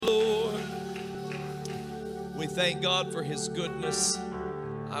We thank God for His goodness.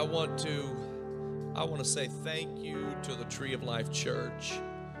 I want to say thank you to the Tree of Life Church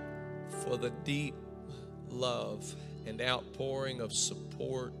for the deep love and outpouring of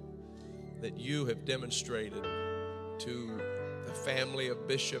support that you have demonstrated to the family of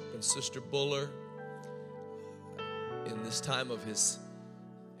Bishop and Sister Buller in this time of his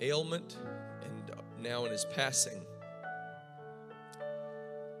ailment and now in his passing.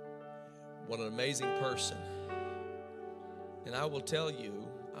 What an amazing person. And I will tell you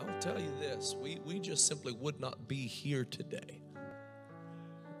this, we just simply would not be here today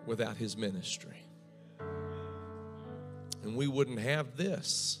without his ministry. And we wouldn't have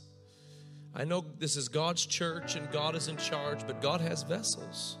this. I know this is God's church and God is in charge, but God has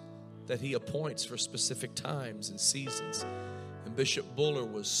vessels that He appoints for specific times and seasons. And Bishop Buller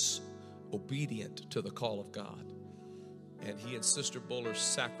was obedient to the call of God. And he and Sister Buller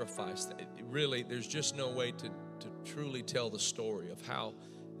sacrificed. Really, there's just no way to truly tell the story of how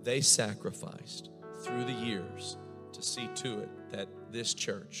they sacrificed through the years to see to it that this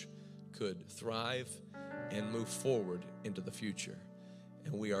church could thrive and move forward into the future.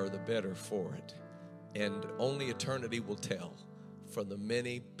 And we are the better for it. And only eternity will tell from the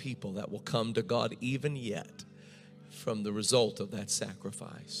many people that will come to God even yet from the result of that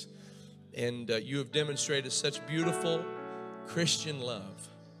sacrifice. And you have demonstrated such beautiful Christian love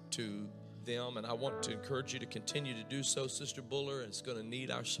to them, and I want to encourage you to continue to do so. Sister Buller is going to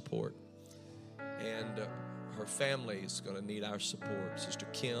need our support, and her family is going to need our support. Sister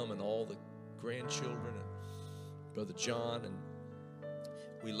Kim and all the grandchildren and Brother John, and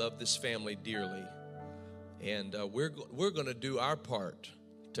we love this family dearly, and we're going to do our part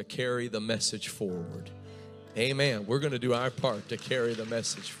to carry the message forward. Amen. We're going to do our part to carry the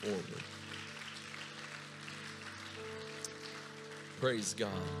message forward. Praise God.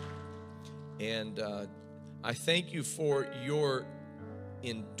 And I thank you for your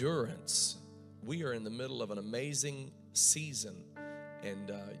endurance. We are in the middle of an amazing season.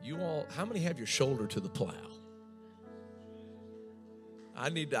 And you all, how many have your shoulder to the plow? I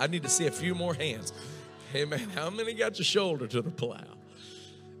need to see a few more hands. Amen. How many got your shoulder to the plow?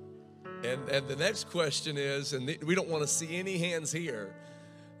 And the next question is, and we don't want to see any hands here,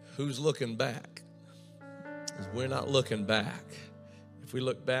 who's looking back? We're not looking back. If we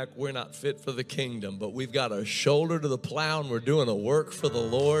look back, we're not fit for the kingdom, but we've got our shoulder to the plow and we're doing the work for the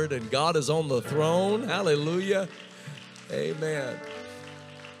Lord, and God is on the throne. Hallelujah. Amen.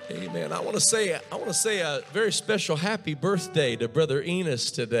 Amen. I want to say a very special happy birthday to Brother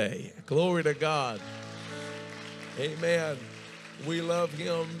Enos today. Glory to God. Amen. We love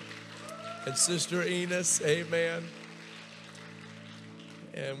him and Sister Enos. Amen.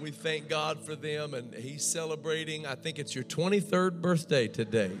 And we thank God for them, and he's celebrating, I think it's your 23rd birthday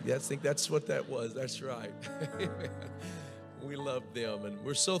today. I think that's what that was. That's right. Amen. We love them, and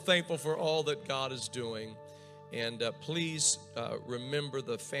we're so thankful for all that God is doing. And please remember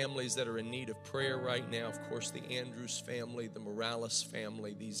the families that are in need of prayer right now. Of course, the Andrews family, the Morales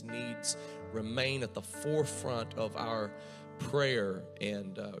family, these needs remain at the forefront of our prayer,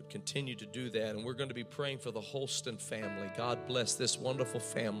 and continue to do that. And we're going to be praying for the Holston family. God bless this wonderful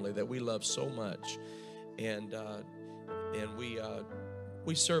family that we love so much, and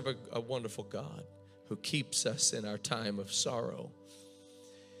we serve a wonderful God who keeps us in our time of sorrow.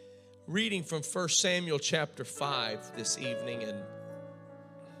 Reading from 1 Samuel chapter 5 this evening, and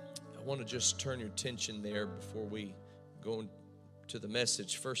I want to just turn your attention there before we go to the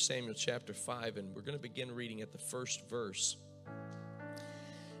message. 1 Samuel chapter 5, and we're going to begin reading at the first verse.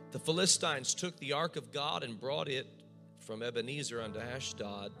 The Philistines took the ark of God and brought it from Ebenezer unto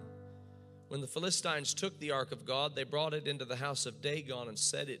Ashdod. When the Philistines took the ark of God, they brought it into the house of Dagon and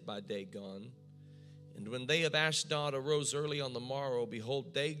set it by Dagon. And when they of Ashdod arose early on the morrow,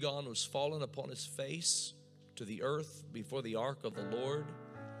 behold, Dagon was fallen upon his face to the earth before the ark of the Lord.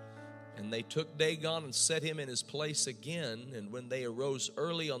 And they took Dagon and set him in his place again. And when they arose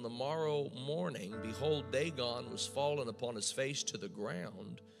early on the morrow morning, behold, Dagon was fallen upon his face to the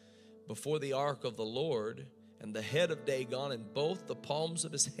ground before the ark of the Lord. And the head of Dagon and both the palms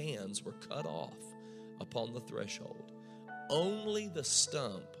of his hands were cut off upon the threshold. Only the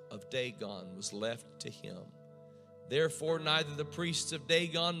stump of Dagon was left to him. Therefore neither the priests of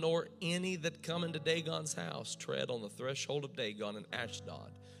Dagon nor any that come into Dagon's house tread on the threshold of Dagon in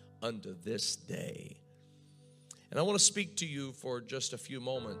Ashdod unto this day. And I want to speak to you for just a few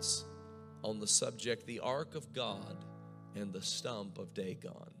moments on the subject, the ark of God and the stump of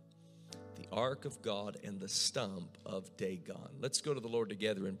Dagon. The ark of God and the stump of Dagon. Let's go to the Lord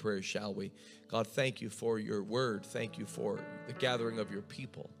together in prayer, shall we? God, thank you for your word. Thank you for the gathering of your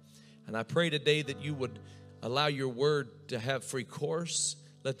people. And I pray today that you would Allow your word to have free course.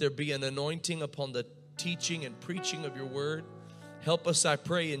 Let there be an anointing upon the teaching and preaching of your word. Help us, I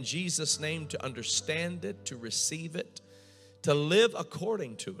pray, in Jesus' name, to understand it, to receive it, to live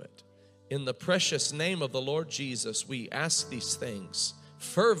according to it. In the precious name of the Lord Jesus, we ask these things.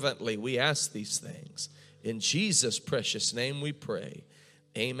 Fervently, we ask these things. In Jesus' precious name we pray.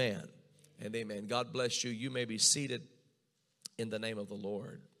 Amen and amen. God bless you. You may be seated in the name of the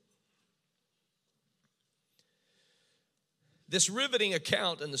Lord. This riveting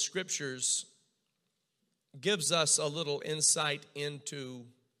account in the scriptures gives us a little insight into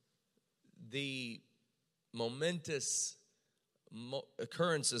the momentous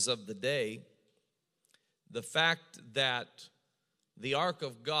occurrences of the day. The fact that the ark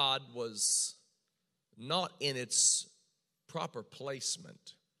of God was not in its proper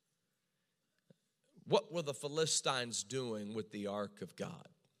placement. What were the Philistines doing with the ark of God?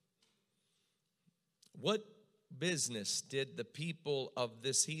 What business did the people of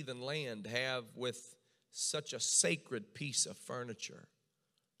this heathen land have with such a sacred piece of furniture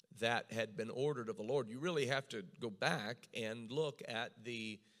that had been ordered of the Lord? You really have to go back and look at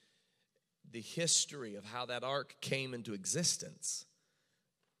the history of how that ark came into existence.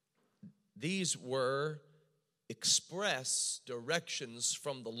 These were express directions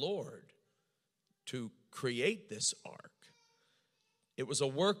from the Lord to create this ark. It was a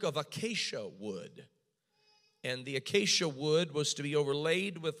work of acacia wood, and the acacia wood was to be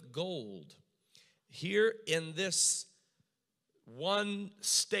overlaid with gold. Here in this one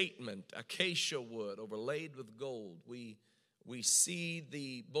statement, acacia wood overlaid with gold, we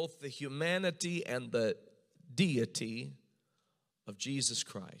see both the humanity and the deity of Jesus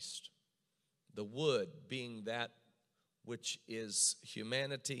Christ. The wood being that which is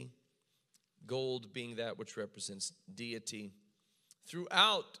humanity, gold being that which represents deity.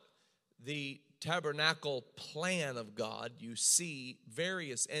 Throughout the tabernacle plan of God, you see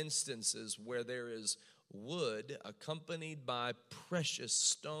various instances where there is wood accompanied by precious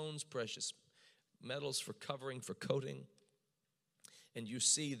stones, precious metals for covering, for coating. And you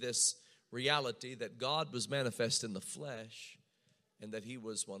see this reality that God was manifest in the flesh and that he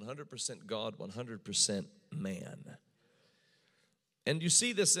was 100% God, 100% man. And you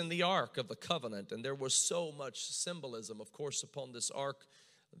see this in the Ark of the Covenant, and there was so much symbolism, of course, upon this Ark,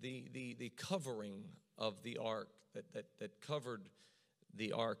 the covering of the Ark that covered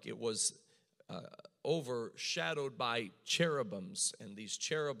the Ark. It was overshadowed by cherubims, and these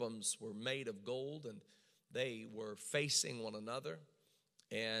cherubims were made of gold, and they were facing one another,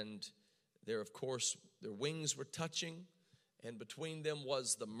 and there, of course, their wings were touching, and between them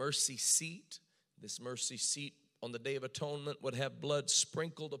was the mercy seat. This mercy seat on the Day of Atonement would have blood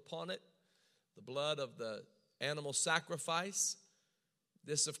sprinkled upon it, the blood of the animal sacrifice.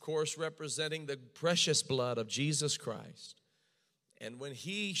 This, of course, representing the precious blood of Jesus Christ. And when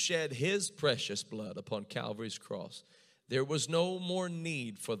he shed his precious blood upon Calvary's cross, there was no more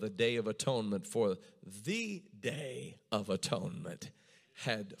need for the Day of Atonement, for the Day of Atonement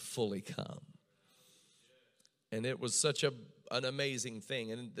had fully come. And it was such an amazing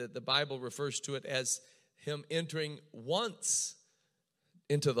thing. And the Bible refers to it as him entering once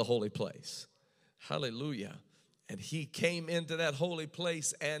into the holy place. Hallelujah. And he came into that holy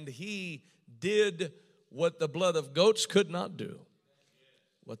place and he did what the blood of goats could not do,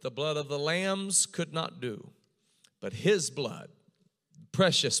 what the blood of the lambs could not do. But his blood,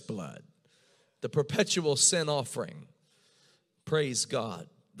 precious blood, the perpetual sin offering, praise God,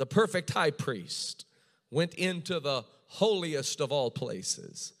 the perfect high priest, went into the holiest of all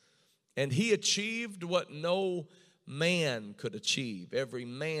places. And he achieved what no man could achieve. Every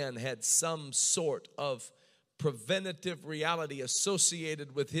man had some sort of preventative reality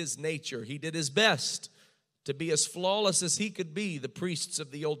associated with his nature. He did his best to be as flawless as he could be, the priests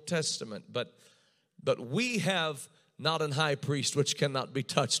of the Old Testament. But we have not an high priest which cannot be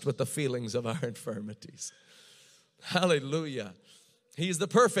touched with the feelings of our infirmities. Hallelujah. He's the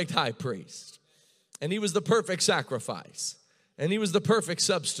perfect high priest. And he was the perfect sacrifice. And he was the perfect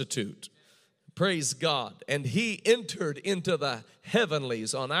substitute. Praise God. And he entered into the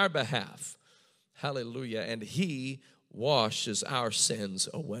heavenlies on our behalf. Hallelujah. And he washes our sins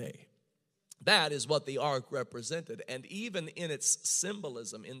away. That is what the ark represented. And even in its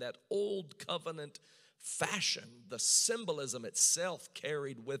symbolism, in that old covenant fashion, the symbolism itself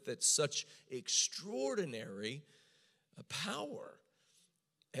carried with it such extraordinary power.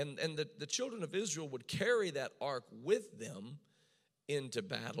 And the children of Israel would carry that ark with them into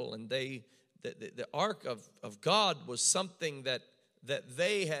battle. And the ark of God was something that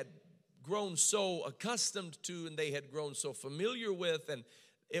they had grown so accustomed to and they had grown so familiar with. And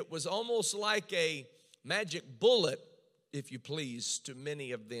it was almost like a magic bullet, if you please, to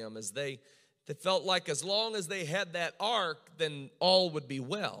many of them, as they felt like as long as they had that ark, then all would be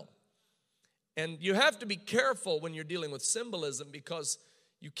well. And you have to be careful when you're dealing with symbolism, because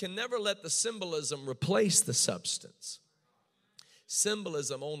you can never let the symbolism replace the substance.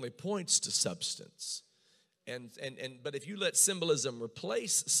 Symbolism only points to substance. But if you let symbolism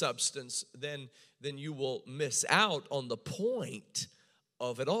replace substance, then you will miss out on the point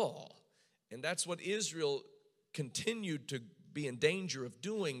of it all. And that's what Israel continued to be in danger of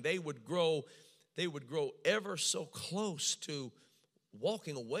doing. They would grow ever so close to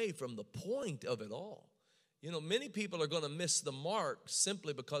walking away from the point of it all. You know, many people are going to miss the mark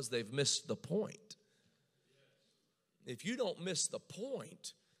simply because they've missed the point. If you don't miss the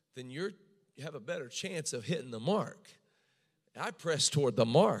point, then you have a better chance of hitting the mark. I press toward the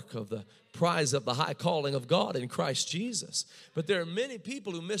mark of the prize of the high calling of God in Christ Jesus. But there are many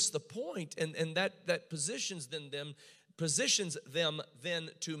people who miss the point, and that positions them then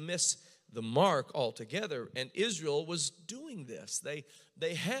to miss the mark altogether. And Israel was doing this.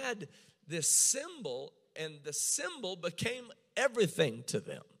 They had this symbol, and the symbol became everything to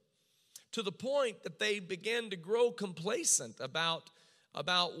them, to the point that they began to grow complacent about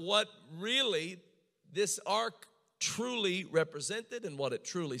what really this ark truly represented and what it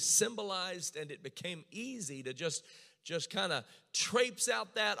truly symbolized. And it became easy to just kind of traipse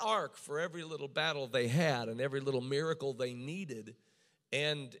out that ark for every little battle they had and every little miracle they needed.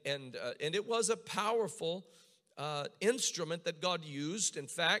 And it was a powerful instrument that God used. In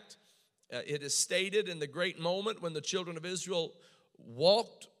fact, it is stated in the great moment when the children of Israel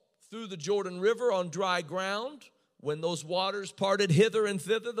walked through the Jordan River on dry ground, when those waters parted hither and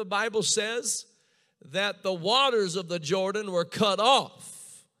thither, the Bible says that the waters of the Jordan were cut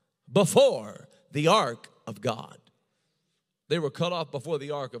off before the ark of God. They were cut off before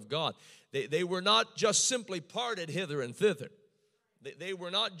the ark of God. They were not just simply parted hither and thither. They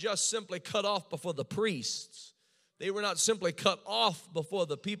were not just simply cut off before the priests. They were not simply cut off before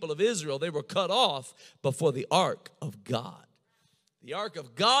the people of Israel. They were cut off before the ark of God. The ark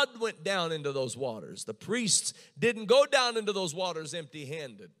of God went down into those waters. The priests didn't go down into those waters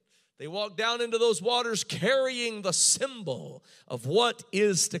empty-handed. They walked down into those waters carrying the symbol of what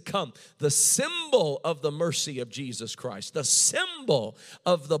is to come, the symbol of the mercy of Jesus Christ, the symbol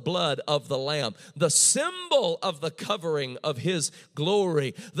of the blood of the Lamb, the symbol of the covering of His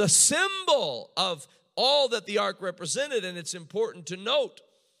glory, the symbol of all that the ark represented. And it's important to note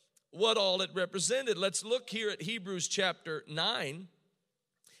what all it represented. Let's look here at Hebrews chapter 9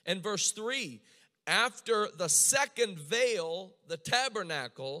 and verse 3. After the second veil, the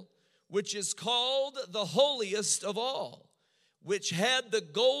tabernacle, which is called the holiest of all, which had the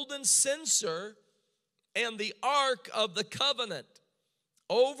golden censer and the ark of the covenant,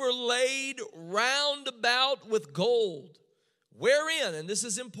 overlaid round about with gold, wherein, and this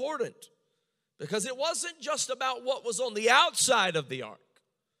is important, because it wasn't just about what was on the outside of the ark,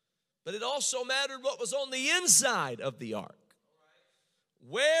 but it also mattered what was on the inside of the ark.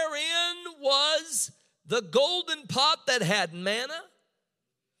 Wherein was the golden pot that had manna,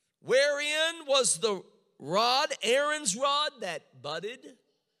 wherein was the rod, Aaron's rod that budded,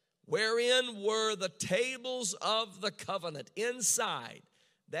 wherein were the tables of the covenant. Inside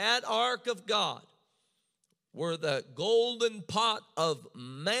that ark of God were the golden pot of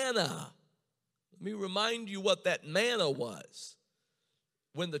manna. Let me remind you what that manna was.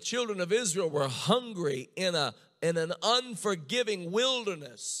 When the children of Israel were hungry in an unforgiving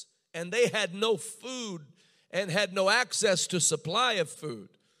wilderness, and they had no food and had no access to supply of food,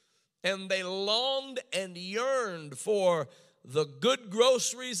 and they longed and yearned for the good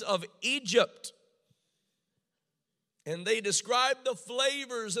groceries of Egypt. And they described the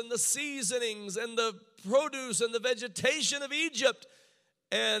flavors and the seasonings and the produce and the vegetation of Egypt.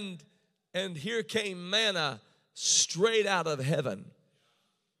 And here came manna straight out of heaven.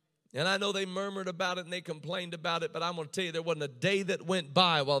 And I know they murmured about it and they complained about it, but I'm going to tell you, there wasn't a day that went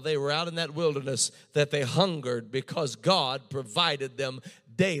by while they were out in that wilderness that they hungered, because God provided them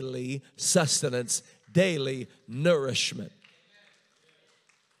daily sustenance, daily nourishment.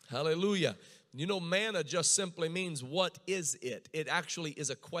 Hallelujah. You know, manna just simply means, what is it? It actually is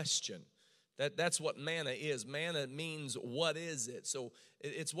a question. That's what manna is. Manna means, what is it? So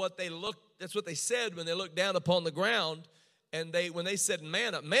it's what that's what they said when they looked down upon the ground. And when they said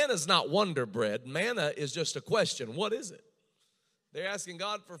manna, manna's not Wonder Bread. Manna is just a question. What is it? They're asking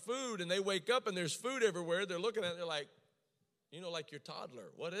God for food, and they wake up and there's food everywhere. They're looking at it, they're like, like your toddler.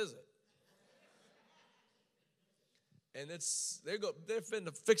 What is it? And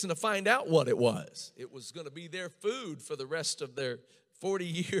they're fixing to find out what it was. It was going to be their food for the rest of their 40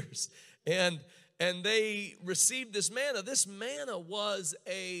 years. And and they received this manna. This manna was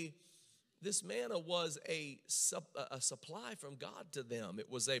a supply from God to them. It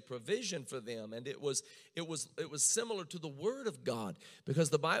was a provision for them, and it was similar to the Word of God, because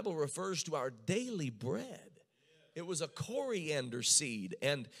the Bible refers to our daily bread. It was a coriander seed,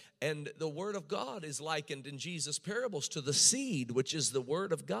 and the Word of God is likened in Jesus' parables to the seed, which is the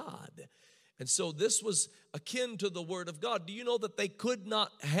Word of God. And so this was akin to the Word of God. Do you know that they could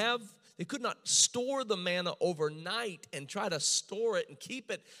not store the manna overnight and try to store it and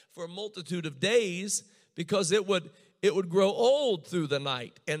keep it for a multitude of days, because it would grow old through the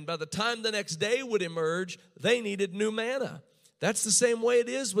night. And by the time the next day would emerge, they needed new manna. That's the same way it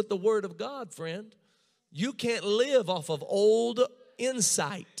is with the Word of God, friend. You can't live off of old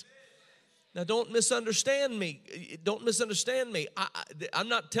insight. Now, don't misunderstand me. Don't misunderstand me. I'm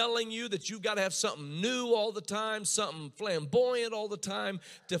not telling you that you've got to have something new all the time, something flamboyant all the time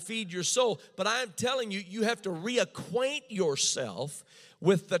to feed your soul. But I'm telling you, you have to reacquaint yourself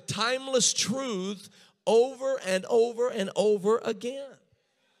with the timeless truth over and over and over again.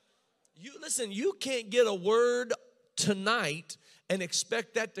 You can't get a word tonight and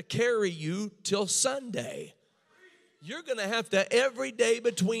expect that to carry you till Sunday. You're going to have to, every day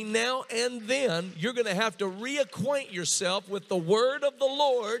between now and then, you're going to have to reacquaint yourself with the word of the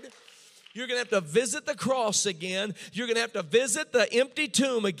Lord. You're going to have to visit the cross again. You're going to have to visit the empty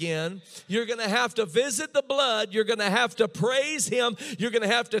tomb again. You're going to have to visit the blood. You're going to have to praise Him. You're going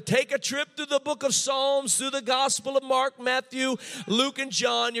to have to take a trip through the book of Psalms, through the Gospel of Mark, Matthew, Luke, and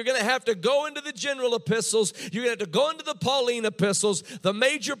John. You're going to have to go into the general epistles. You're going to have to go into the Pauline epistles, the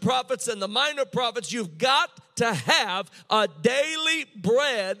major prophets and the minor prophets. You've got to have a daily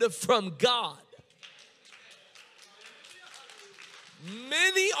bread from God.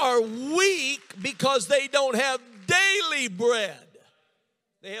 Many are weak because they don't have daily bread.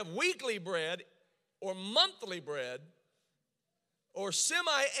 They have weekly bread or monthly bread or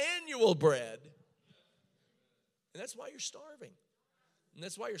semi-annual bread. And that's why you're starving. And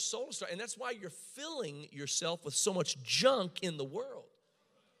that's why your soul is starving. And that's why you're filling yourself with so much junk in the world.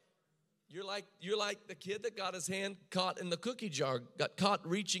 You're like the kid that got his hand caught in the cookie jar, got caught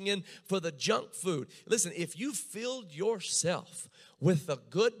reaching in for the junk food. Listen, if you filled yourself with the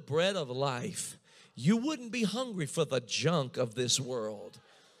good bread of life, you wouldn't be hungry for the junk of this world.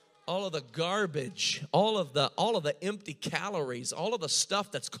 All of the garbage, all of the empty calories, all of the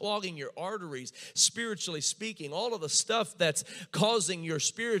stuff that's clogging your arteries, spiritually speaking, all of the stuff that's causing your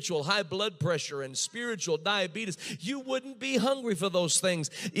spiritual high blood pressure and spiritual diabetes. You wouldn't be hungry for those things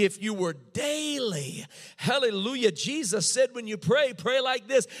if you were daily. Hallelujah. Jesus said when you pray like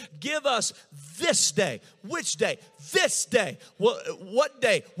this: give us this day. Which day? This day. What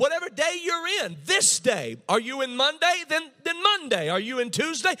day? Whatever day you're in, this day. Are you in Monday? Then Monday. Are you in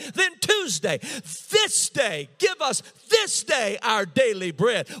Tuesday? Then Tuesday. This day. Give us this day our daily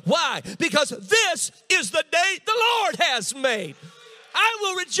bread. Why? Because this is the day the Lord has made. I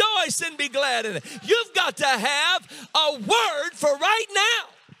will rejoice and be glad in it. You've got to have a word for right now.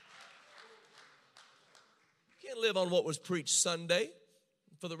 You can't live on what was preached Sunday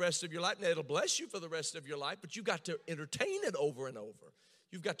for the rest of your life. Now, it'll bless you for the rest of your life, but you've got to entertain it over and over.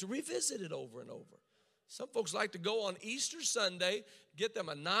 You've got to revisit it over and over. Some folks like to go on Easter Sunday, get them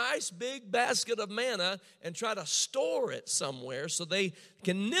a nice big basket of manna and try to store it somewhere so they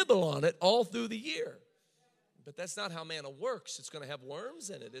can nibble on it all through the year. But that's not how manna works. It's going to have worms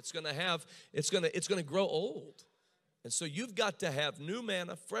in it. It's going to grow old. And so you've got to have new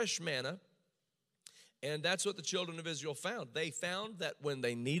manna, fresh manna. And that's what the children of Israel found. They found that when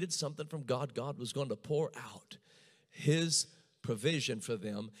they needed something from God, God was going to pour out His provision for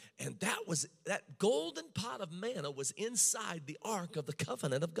them. And that golden pot of manna was inside the ark of the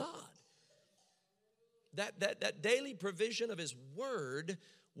covenant of God. That daily provision of His word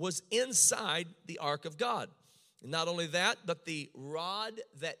was inside the ark of God. And not only that, but the rod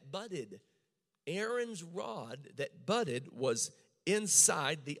that budded. Aaron's rod that budded was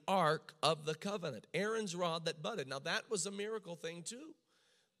inside the ark of the covenant. Aaron's rod that budded. Now that was a miracle thing too.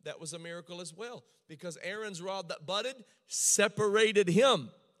 That was a miracle as well, because Aaron's rod that budded separated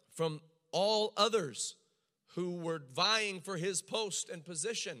him from all others who were vying for his post and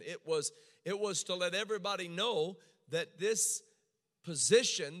position. It was to let everybody know that this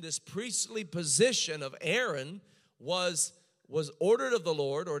position, this priestly position of Aaron was ordered of the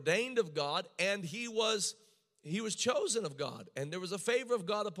Lord, ordained of God, and he was chosen of God, and there was a favor of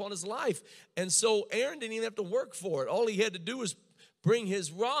God upon his life. And so Aaron didn't even have to work for it. All he had to do was bring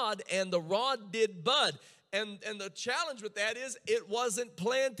his rod, and the rod did bud. And the challenge with that is it wasn't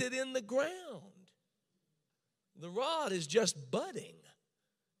planted in the ground. The rod is just budding.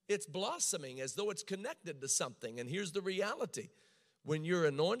 It's blossoming as though it's connected to something. And here's the reality. When you're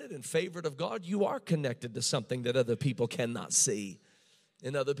anointed and favored of God, you are connected to something that other people cannot see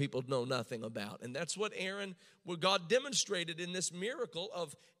and other people know nothing about. And that's what God demonstrated in this miracle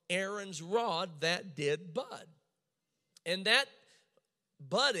of Aaron's rod that did bud. And that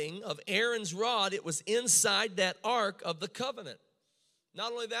budding of Aaron's rod, it was inside that ark of the covenant.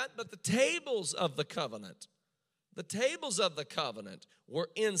 Not only that, but the tables of the covenant. The tables of the covenant were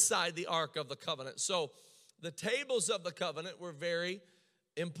inside the ark of the covenant. So the tables of the covenant were very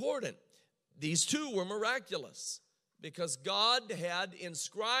important. These two were miraculous because God had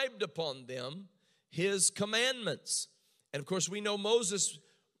inscribed upon them his commandments. And of course, we know Moses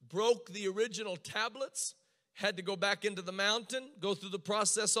broke the original tablets, had to go back into the mountain, go through the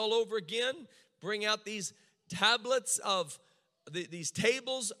process all over again, bring out these tablets of these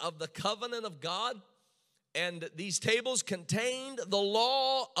tables of the covenant of God. And these tables contained the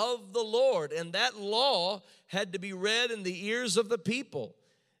law of the Lord. And that law had to be read in the ears of the people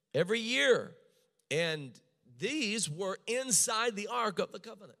every year. And these were inside the ark of the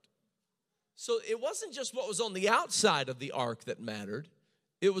covenant. So it wasn't just what was on the outside of the ark that mattered.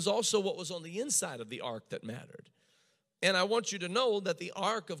 It was also what was on the inside of the ark that mattered. And I want you to know that the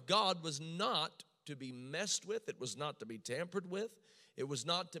ark of God was not to be messed with. It was not to be tampered with. It was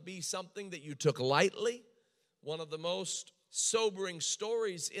not to be something that you took lightly. One of the most sobering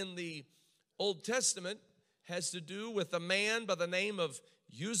stories in the Old Testament has to do with a man by the name of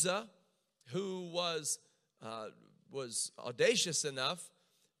Uzzah, who was audacious enough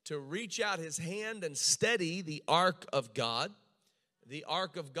to reach out his hand and steady the ark of God. The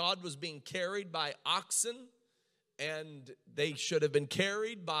ark of God was being carried by oxen, and they should have been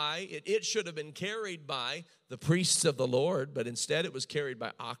carried by, it should have been carried by the priests of the Lord, but instead it was carried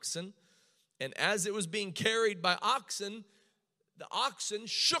by oxen. And as it was being carried by oxen, the oxen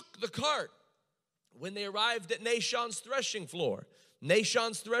shook the cart when they arrived at Nashon's threshing floor.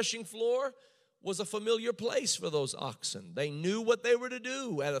 Nashon's threshing floor was a familiar place for those oxen. They knew what they were to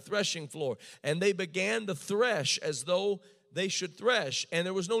do at a threshing floor, and they began to thresh as though they should thresh, and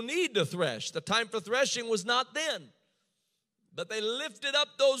there was no need to thresh. The time for threshing was not then. But they lifted up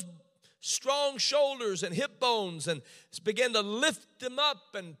those strong shoulders and hip bones and began to lift them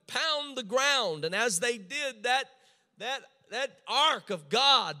up and pound the ground. And as they did, that ark of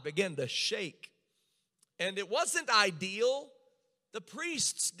God began to shake. And it wasn't ideal. The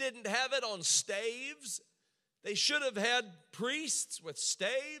priests didn't have it on staves. They should have had priests with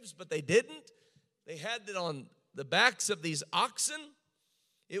staves, but they didn't. They had it on the backs of these oxen.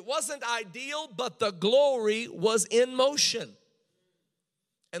 It wasn't ideal, but the glory was in motion.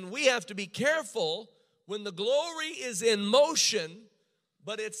 And we have to be careful when the glory is in motion,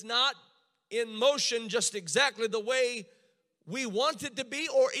 but it's not in motion just exactly the way we want it to be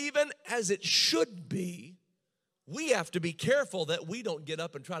or even as it should be. We have to be careful that we don't get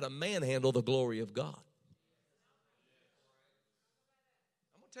up and try to manhandle the glory of God.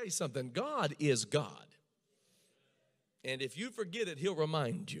 I'm going to tell you something. God is God. And if you forget it, he'll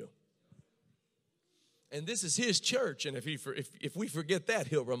remind you. And this is his church, and if we forget that,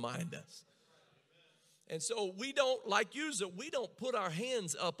 he'll remind us. And so we don't, like Uzzah, we don't put our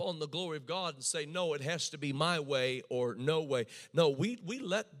hands up on the glory of God and say, no, it has to be my way or no way. No, we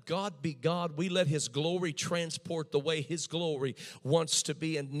let God be God. We let his glory transport the way his glory wants to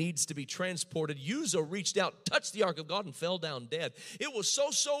be and needs to be transported. Uzzah reached out, touched the ark of God, and fell down dead. It was so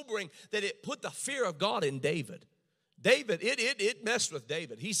sobering that it put the fear of God in David. David, it messed with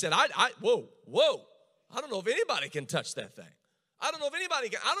David. He said, whoa. I don't know if anybody can touch that thing. I don't know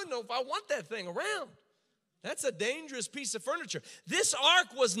if I want that thing around. That's a dangerous piece of furniture. This ark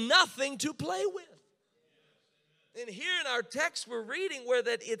was nothing to play with. And here in our text we're reading where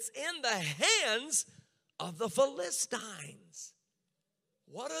that it's in the hands of the Philistines.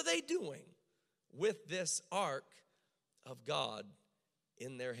 What are they doing with this ark of God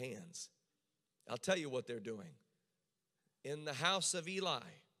in their hands? I'll tell you what they're doing. In the house of Eli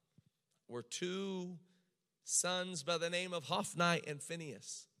were two sons by the name of Hophni and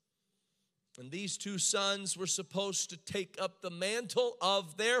Phinehas. And these two sons were supposed to take up the mantle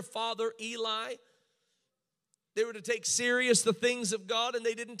of their father Eli. They were to take serious the things of God, and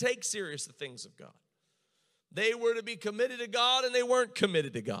they didn't take serious the things of God. They were to be committed to God, and they weren't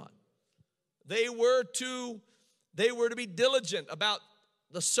committed to God. They were to be diligent about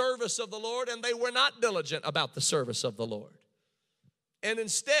the service of the Lord, and they were not diligent about the service of the Lord. And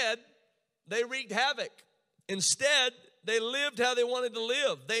instead, they wreaked havoc. Instead, they lived how they wanted to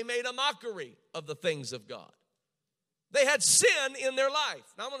live. They made a mockery of the things of God. They had sin in their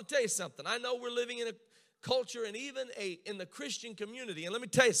life. Now, I'm going to tell you something. I know we're living in culture, and even in the Christian community. And let me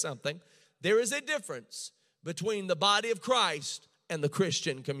tell you something. There is a difference between the body of Christ and the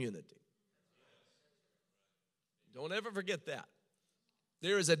Christian community. Don't ever forget that.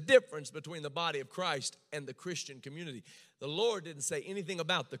 There is a difference between the body of Christ and the Christian community. The Lord didn't say anything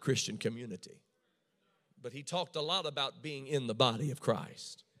about the Christian community, but he talked a lot about being in the body of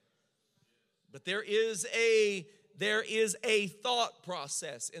Christ. But there is a thought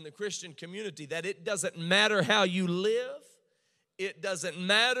process in the Christian community that it doesn't matter how you live. It doesn't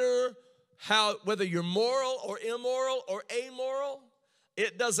matter whether you're moral or immoral or amoral.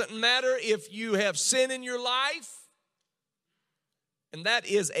 It doesn't matter if you have sin in your life. And that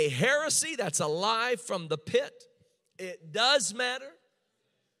is a heresy. That's a lie from the pit. It does matter.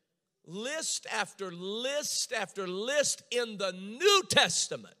 List after list after list in the New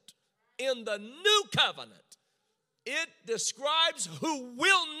Testament, in the New Covenant, it describes who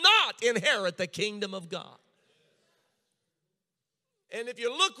will not inherit the kingdom of God. And if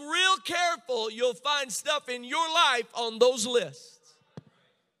you look real careful, you'll find stuff in your life on those lists.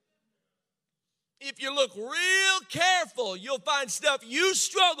 If you look real careful, you'll find stuff you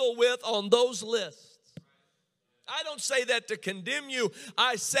struggle with on those lists. I don't say that to condemn you.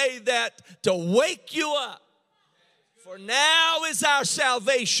 I say that to wake you up. For now is our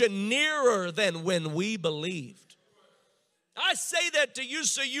salvation nearer than when we believed. I say that to you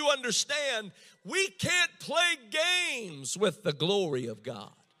so you understand we can't play games with the glory of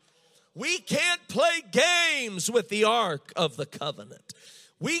God. We can't play games with the Ark of the Covenant.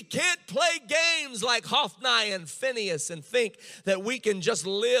 We can't play games like Hophni and Phinehas and think that we can just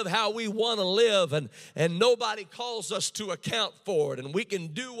live how we want to live and nobody calls us to account for it and we can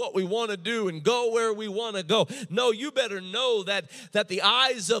do what we want to do and go where we want to go. No, you better know that the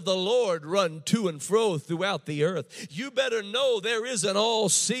eyes of the Lord run to and fro throughout the earth. You better know there is an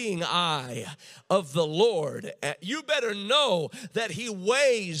all-seeing eye of the Lord. You better know that he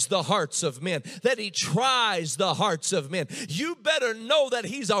weighs the hearts of men, that he tries the hearts of men. You better know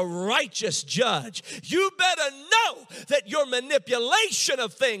that he's a righteous judge. You better know that your manipulation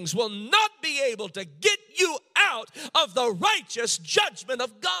of things will not be able to get you out of the righteous judgment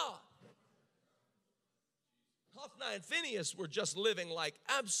of God. Hophni and Phinehas were just living like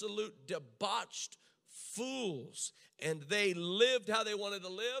absolute debauched fools. And they lived how they wanted to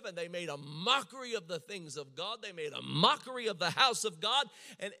live, and they made a mockery of the things of God. They made a mockery of the house of God,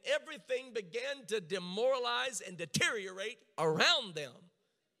 and everything began to demoralize and deteriorate around them.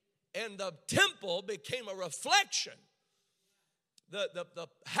 And the temple became a reflection. The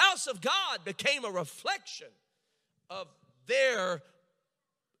house of God became a reflection of their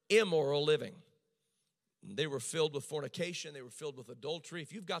immoral living. They were filled with fornication. They were filled with adultery.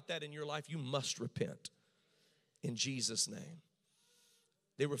 If you've got that in your life, you must repent in Jesus' name.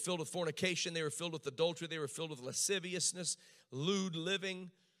 They were filled with fornication. They were filled with adultery. They were filled with lasciviousness, lewd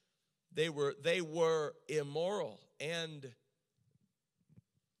living. They were immoral. And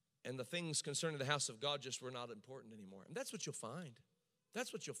the things concerning the house of God just were not important anymore. And that's what you'll find.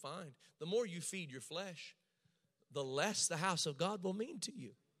 That's what you'll find. The more you feed your flesh, the less the house of God will mean to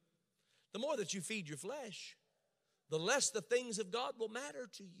you. The more that you feed your flesh, the less the things of God will matter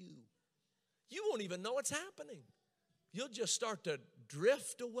to you. You won't even know what's happening. You'll just start to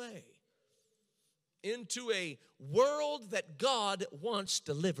drift away into a world that God once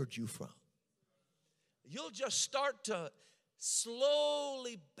delivered you from. You'll just start to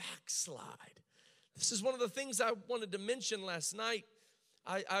slowly backslide. This is one of the things I wanted to mention last night.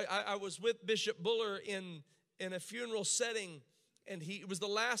 I was with Bishop Buller in a funeral setting, and it was the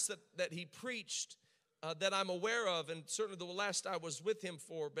last that he preached that I'm aware of, and certainly the last I was with him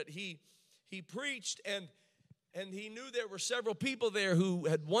for. But he preached, and he knew there were several people there who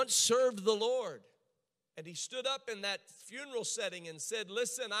had once served the Lord. And he stood up in that funeral setting and said,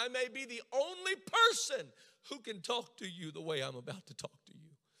 listen, I may be the only person who can talk to you the way I'm about to talk to you.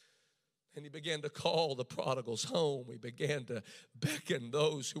 And he began to call the prodigals home. He began to beckon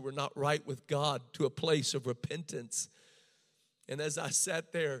those who were not right with God to a place of repentance. And as I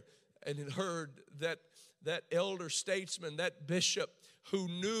sat there and heard that elder statesman, that bishop who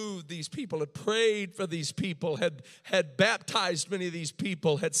knew these people, had prayed for these people, had baptized many of these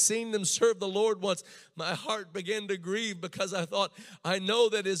people, had seen them serve the Lord once, my heart began to grieve because I thought, I know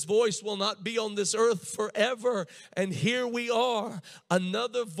that his voice will not be on this earth forever. And here we are,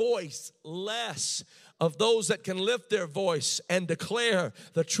 another voice less of those that can lift their voice and declare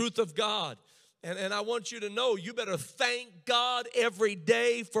the truth of God. And I want you to know, you better thank God every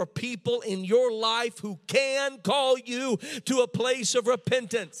day for people in your life who can call you to a place of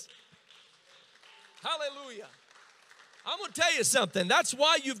repentance. Hallelujah. I'm going to tell you something. That's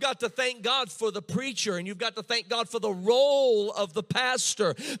why you've got to thank God for the preacher, and you've got to thank God for the role of the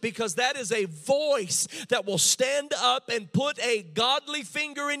pastor, because that is a voice that will stand up and put a godly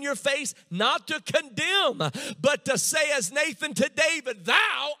finger in your face, not to condemn, but to say as Nathan to David,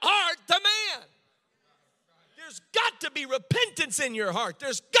 thou art the man. There's got to be repentance in your heart.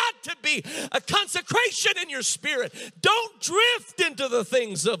 There's got to be a consecration in your spirit. Don't drift into the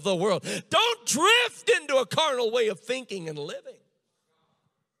things of the world. Don't drift into a carnal way of thinking and living.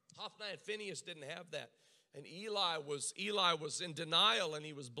 Hophni and Phinehas didn't have that. And Eli was in denial, and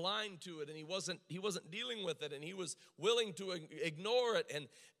he was blind to it, and he wasn't dealing with it, and he was willing to ignore it.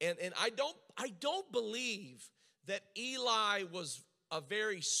 And I don't believe that Eli was a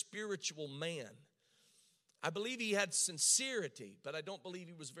very spiritual man. I believe he had sincerity, but I don't believe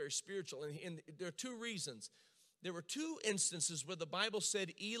he was very spiritual. And there are two reasons. There were two instances where the Bible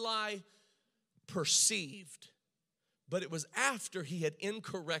said Eli perceived, but it was after he had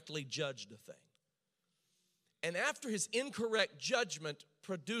incorrectly judged a thing. And after his incorrect judgment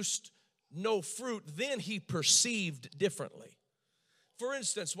produced no fruit, then he perceived differently. For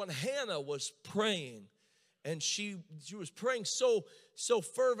instance, when Hannah was praying, and she was praying so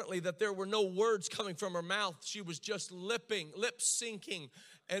fervently that there were no words coming from her mouth. She was just lip syncing,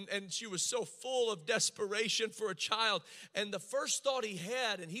 and she was so full of desperation for a child. And the first thought he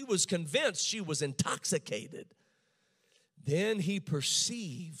had, and he was convinced she was intoxicated. Then he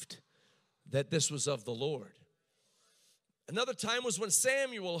perceived that this was of the Lord. Another time was when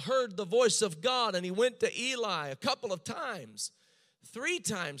Samuel heard the voice of God, and he went to Eli a couple of times, 3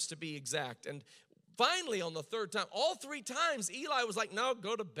 times to be exact. And finally, on the third time, all 3 times, Eli was like, no,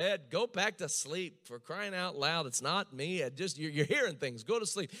 go to bed. Go back to sleep. For crying out loud, it's not me. You're hearing things. Go to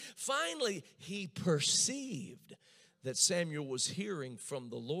sleep. Finally, he perceived that Samuel was hearing from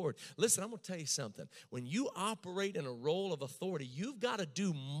the Lord. Listen, I'm going to tell you something. When you operate in a role of authority, you've got to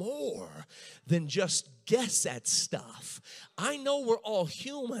do more than just guess at stuff. I know we're all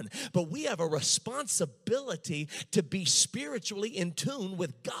human, but we have a responsibility to be spiritually in tune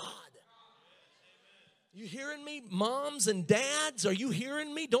with God. You hearing me, moms and dads? Are you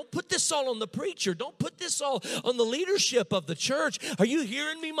hearing me? Don't put this all on the preacher. Don't put this all on the leadership of the church. Are you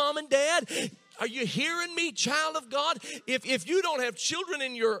hearing me, mom and dad? Are you hearing me, child of God? If you don't have children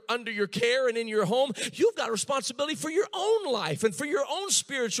under your care and in your home, you've got a responsibility for your own life and for your own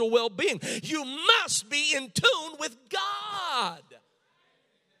spiritual well-being. You must be in tune with God.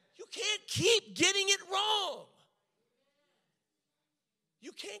 You can't keep getting it wrong.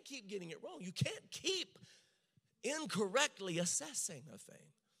 You can't keep getting it wrong. You can't keep incorrectly assessing a thing.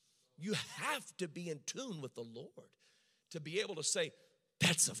 You have to be in tune with the Lord to be able to say,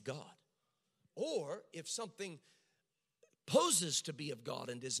 that's of God. Or if something poses to be of God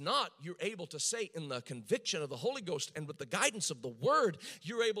and is not, you're able to say in the conviction of the Holy Ghost and with the guidance of the Word,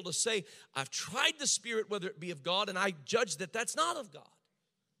 you're able to say, I've tried the Spirit, whether it be of God, and I judge that that's not of God.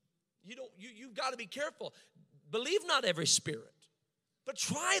 You've got to be careful. Believe not every spirit, but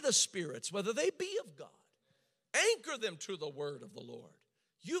try the spirits, whether they be of God. Anchor them to the word of the Lord.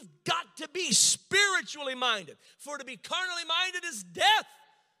 You've got to be spiritually minded. For to be carnally minded is death,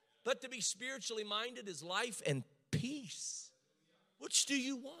 but to be spiritually minded is life and peace. Which do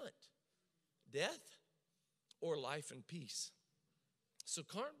you want? Death or life and peace? So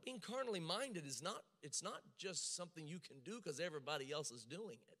being carnally minded it's not just something you can do because everybody else is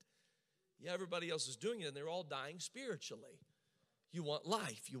doing it. Yeah, everybody else is doing it, and they're all dying spiritually. You want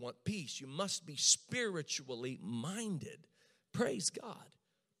life. You want peace. You must be spiritually minded. Praise God.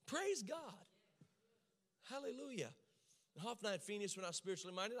 Praise God. Hallelujah. Hophni and Phinehas were not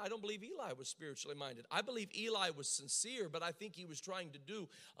spiritually minded. I don't believe Eli was spiritually minded. I believe Eli was sincere, but I think he was trying to do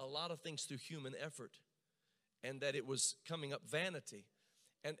a lot of things through human effort, and that it was coming up vanity.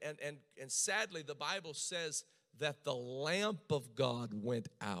 And sadly, the Bible says that the lamp of God went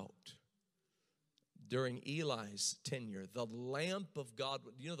out. During Eli's tenure, the lamp of God,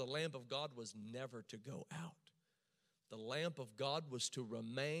 the lamp of God was never to go out. The lamp of God was to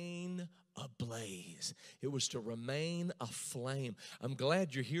remain ablaze. It was to remain aflame. I'm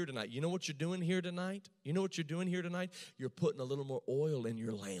glad you're here tonight. You know what you're doing here tonight? You know what you're doing here tonight? You're putting a little more oil in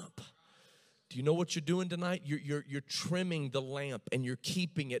your lamp. Do you know what you're doing tonight? You're trimming the lamp and you're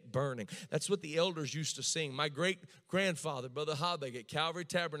keeping it burning. That's what the elders used to sing. My great-grandfather, Brother Habeg at Calvary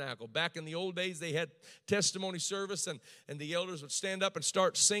Tabernacle, back in the old days, they had testimony service, and the elders would stand up and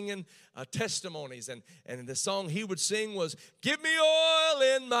start singing testimonies. And the song he would sing was, give me oil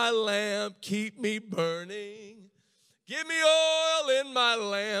in my lamp, keep me burning. Give me oil in my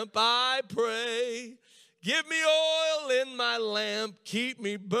lamp, I pray. Give me oil in my lamp. Keep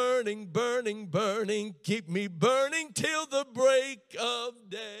me burning, burning, burning. Keep me burning till the break of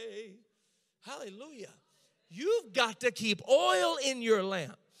day. Hallelujah. You've got to keep oil in your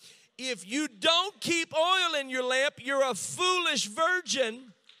lamp. If you don't keep oil in your lamp, you're a foolish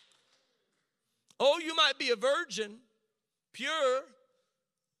virgin. Oh, you might be a virgin, pure,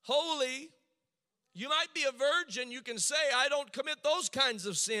 holy. You might be a virgin. You can say, I don't commit those kinds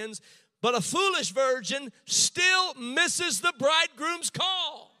of sins. But a foolish virgin still misses the bridegroom's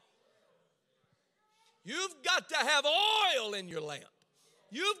call. You've got to have oil in your lamp.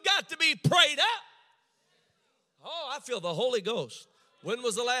 You've got to be prayed up. Oh, I feel the Holy Ghost. When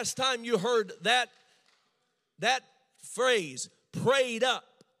was the last time you heard that phrase, prayed up?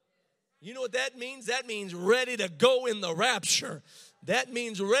 You know what that means? That means ready to go in the rapture. That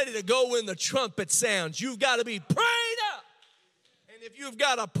means ready to go when the trumpet sounds. You've got to be prayed up. And if you've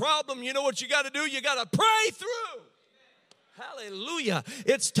got a problem, you know what you got to do? You got to pray through. Hallelujah.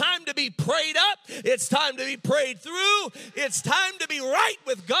 It's time to be prayed up. It's time to be prayed through. It's time to be right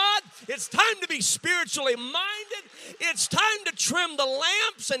with God. It's time to be spiritually minded. It's time to trim the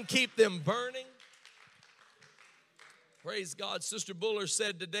lamps and keep them burning. Praise God. Sister Buller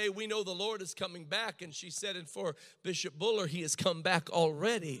said today, we know the Lord is coming back. And she said, and for Bishop Buller, he has come back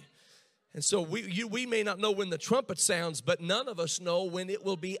already. And so we may not know when the trumpet sounds, but none of us know when it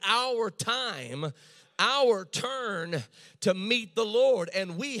will be our time, our turn to meet the Lord.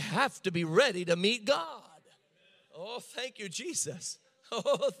 And we have to be ready to meet God. Oh, thank you, Jesus.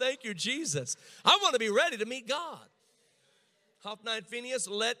 Oh, thank you, Jesus. I want to be ready to meet God. Hophni and Phinehas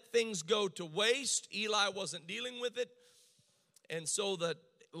let things go to waste. Eli wasn't dealing with it. And so the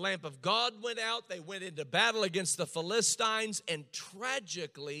lamp of God went out. They went into battle against the Philistines. And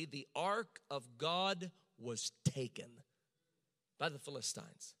tragically, the ark of God was taken by the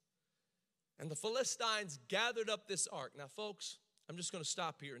Philistines. And the Philistines gathered up this ark. Now, folks, I'm just going to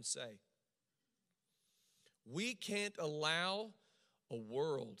stop here and say, we can't allow a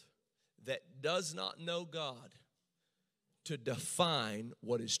world that does not know God to define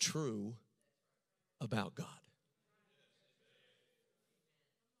what is true about God.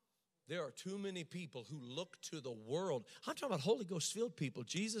 There are too many people who look to the world. I'm talking about Holy Ghost-filled people,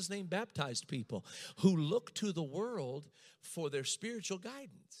 Jesus' name baptized people, who look to the world for their spiritual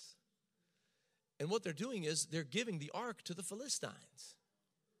guidance. And what they're doing is they're giving the ark to the Philistines.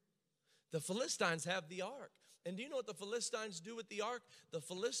 The Philistines have the ark. And do you know what the Philistines do with the ark? The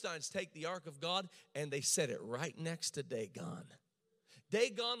Philistines take the ark of God and they set it right next to Dagon.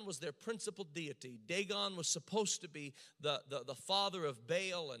 Dagon was their principal deity. Dagon was supposed to be the father of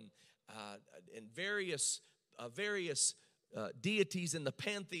Baal and various deities in the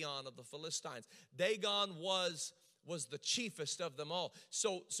pantheon of the Philistines. Dagon was the chiefest of them all.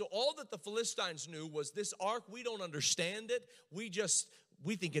 So all that the Philistines knew was this ark, we don't understand it.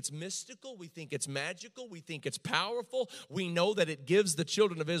 We think it's mystical. We think it's magical. We think it's powerful. We know that it gives the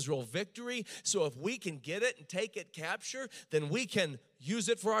children of Israel victory. So if we can get it and take it capture, then we can use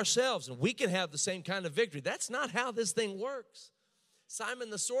it for ourselves and we can have the same kind of victory. That's not how this thing works. Simon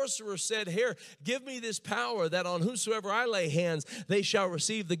the sorcerer said, here, give me this power that on whomsoever I lay hands, they shall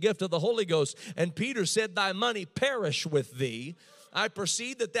receive the gift of the Holy Ghost. And Peter said, thy money perish with thee. I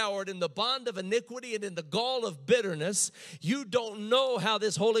perceive that thou art in the bond of iniquity and in the gall of bitterness. You don't know how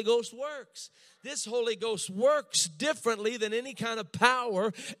this Holy Ghost works. This Holy Ghost works differently than any kind of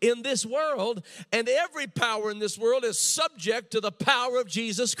power in this world. And every power in this world is subject to the power of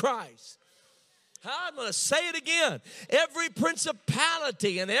Jesus Christ. I'm going to say it again. Every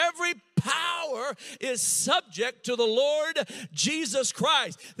principality and every power is subject to the Lord Jesus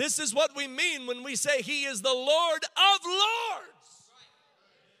Christ. This is what we mean when we say he is the Lord of lords.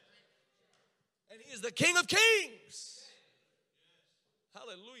 And he is the King of kings.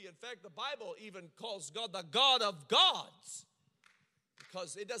 Hallelujah. In fact, the Bible even calls God the God of gods.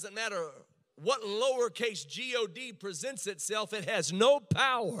 Because it doesn't matter what lowercase God presents itself, it has no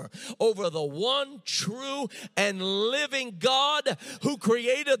power over the one true and living God who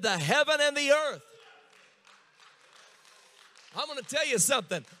created the heaven and the earth. I'm going to tell you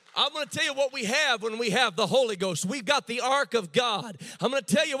something. I'm going to tell you what we have when we have the Holy Ghost. We've got the ark of God. I'm going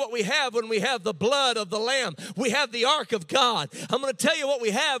to tell you what we have when we have the blood of the Lamb. We have the ark of God. I'm going to tell you what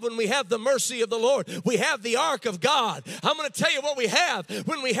we have when we have the mercy of the Lord. We have the ark of God. I'm going to tell you what we have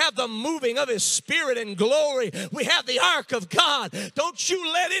when we have the moving of his spirit and glory. We have the ark of God. Don't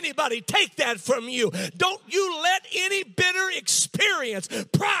you let anybody take that from you. Don't you let any bitter experience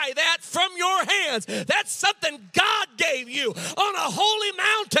pry that from your hands. That's something God gave you on a holy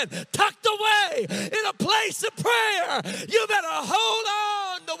mountain, tucked away in a place of prayer. You better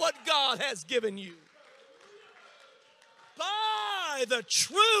hold on to what God has given you. Buy the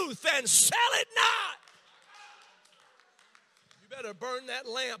truth and sell it not. You better burn that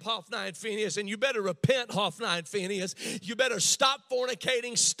lamp, Hophni and Phinehas, and you better repent, Hophni and Phinehas. You better stop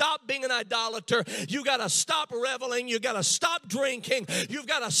fornicating, stop being an idolater. You got to stop reveling. You got to stop drinking. You've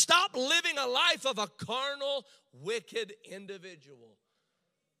got to stop living a life of a carnal, wicked individual.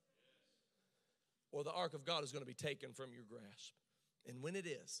 Or the ark of God is going to be taken from your grasp. And when it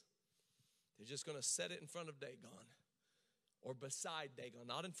is, they're just going to set it in front of Dagon. Or beside Dagon,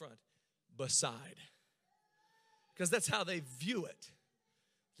 not in front, beside. Because that's how they view it.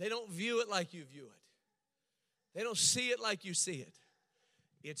 They don't view it like you view it. They don't see it like you see it.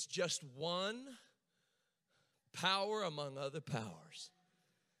 It's just one power among other powers.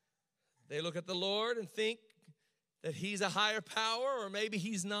 They look at the Lord and think that he's a higher power, or maybe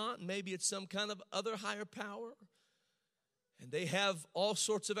he's not. Maybe it's some kind of other higher power. And they have all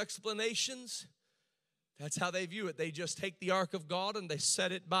sorts of explanations. That's how they view it. They just take the ark of God and they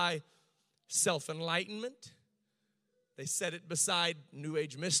set it by self-enlightenment. They set it beside New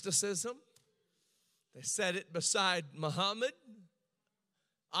Age mysticism. They set it beside Muhammad,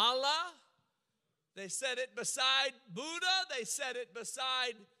 Allah. They set it beside Buddha. They set it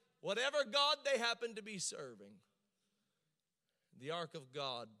beside whatever God they happen to be serving. The ark of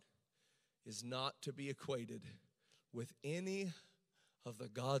God is not to be equated with any of the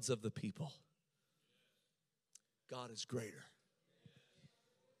gods of the people. God is greater.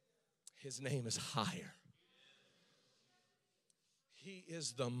 His name is higher. He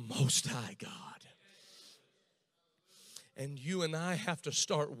is the Most High God. And you and I have to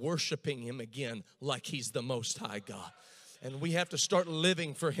start worshiping him again like he's the Most High God. And we have to start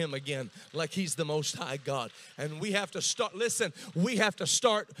living for him again like he's the Most High God. And we have to start, listen, we have to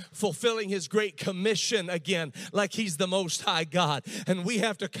start fulfilling his great commission again like he's the Most High God. And we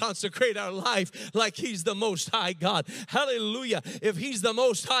have to consecrate our life like he's the Most High God. Hallelujah. If he's the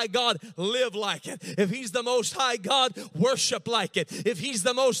Most High God, live like it. If he's the Most High God, worship like it. If he's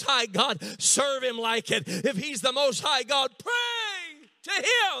the Most High God, serve him like it. If he's the Most High God, pray to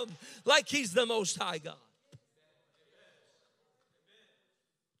him like he's the Most High God.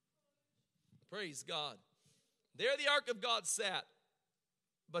 Praise God. There the ark of God sat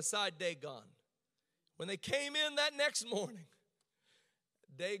beside Dagon. When they came in that next morning,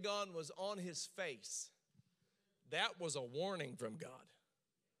 Dagon was on his face. That was a warning from God.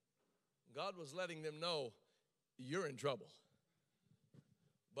 God was letting them know, you're in trouble.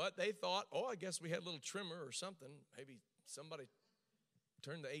 But they thought, oh, I guess we had a little trimmer or something. Maybe somebody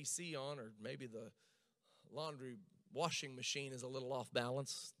turned the AC on, or maybe the laundry washing machine is a little off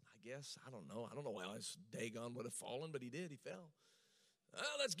balance. Guess. I don't know why Dagon would have fallen, but he did. He fell. Well,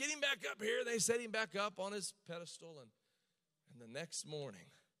 let's get him back up here. They set him back up on his pedestal, and the next morning,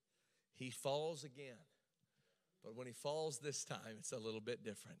 he falls again. But when he falls this time, it's a little bit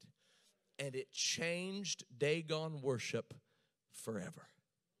different. And it changed Dagon worship forever.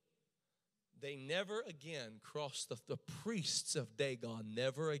 They never again crossed, the priests of Dagon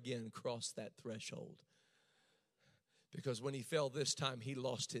never again crossed that threshold. Because when he fell this time, he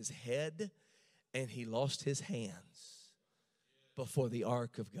lost his head and he lost his hands before the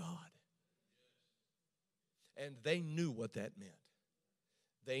ark of God. And they knew what that meant.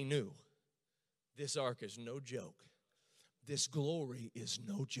 They knew this ark is no joke. This glory is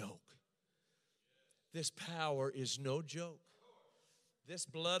no joke. This power is no joke. This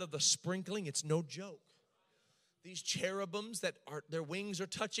blood of the sprinkling, it's no joke. These cherubims that their wings are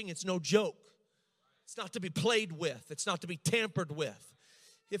touching, it's no joke. It's not to be played with. It's not to be tampered with.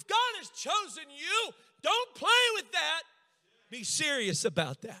 If God has chosen you, don't play with that. Be serious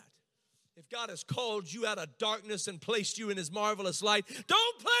about that. If God has called you out of darkness and placed you in his marvelous light,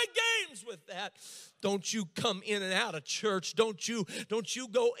 don't play games with that. Don't you come in and out of church. Don't you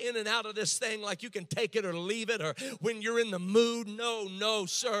go in and out of this thing like you can take it or leave it, or when you're in the mood. No,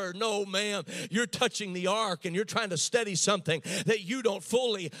 sir. No, ma'am. You're touching the ark and you're trying to study something that you don't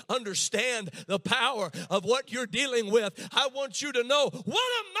fully understand the power of what you're dealing with. I want you to know what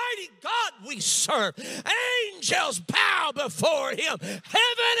a mighty God we serve. Angels bow before him.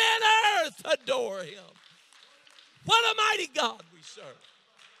 Heaven and earth adore him. What a mighty God we serve.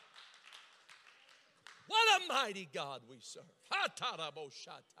 What a mighty God we serve.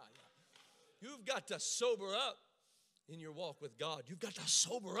 You've got to sober up in your walk with God. You've got to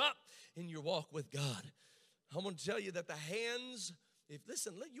sober up in your walk with God. I want to tell you that the hands,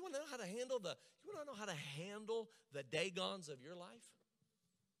 listen, you want to know how to handle the Dagons of your life?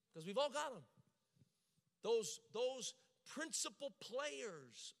 Because we've all got them. Those principal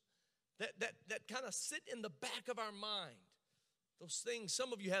players that kind of sit in the back of our mind. Those things,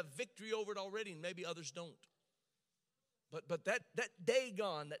 some of you have victory over it already, and maybe others don't. But that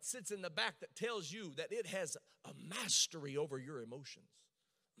Dagon that sits in the back that tells you that it has a mastery over your emotions,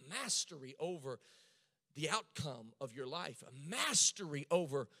 mastery over the outcome of your life, a mastery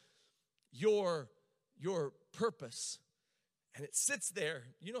over your purpose. And it sits there.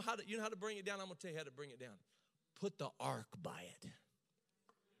 You know how to bring it down? I'm going to tell you how to bring it down. Put the ark by it.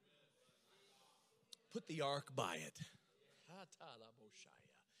 Put the ark by it.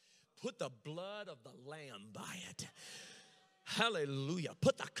 Put the blood of the Lamb by it. Hallelujah.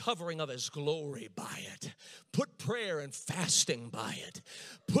 Put the covering of His glory by it. Put prayer and fasting by it.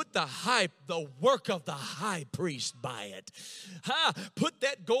 Put the work of the high priest by it. Put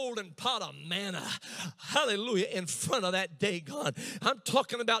that golden pot of manna, hallelujah, in front of that Dagon. I'm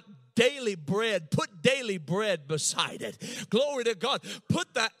talking about daily bread. Put daily bread beside it. Glory to God.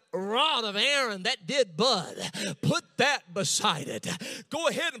 Put that rod of Aaron that did bud. Put that beside it. Go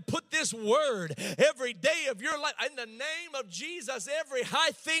ahead and put this word every day of your life. In the name of Jesus, every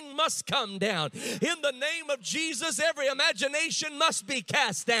high thing must come down. In the name of Jesus, every imagination must be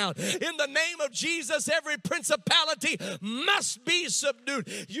cast down. In the name of Jesus, every principality must be subdued.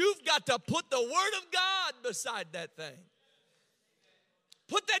 You've got to put the word of God beside that thing.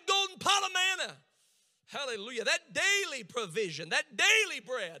 Put that golden pot of manna. Hallelujah. That daily provision, that daily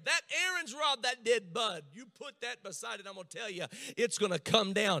bread, that Aaron's rod that did bud. You put that beside it, I'm going to tell you, it's going to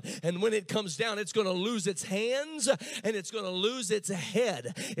come down. And when it comes down, it's going to lose its hands and it's going to lose its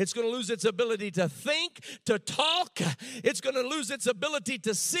head. It's going to lose its ability to think, to talk. It's going to lose its ability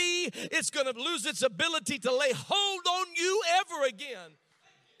to see. It's going to lose its ability to lay hold on you ever again.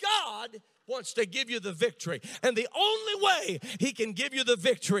 God wants to give you the victory. And the only way He can give you the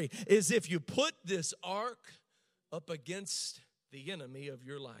victory is if you put this ark up against the enemy of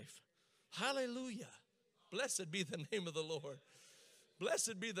your life. Hallelujah. Blessed be the name of the Lord.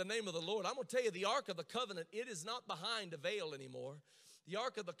 Blessed be the name of the Lord. I'm going to tell you, the Ark of the Covenant, it is not behind a veil anymore. The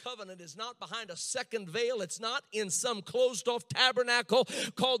Ark of the Covenant is not behind a second veil. It's not in some closed-off tabernacle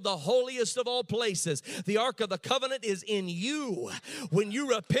called the holiest of all places. The Ark of the Covenant is in you. When you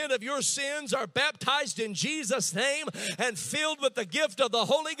repent of your sins, are baptized in Jesus' name, and filled with the gift of the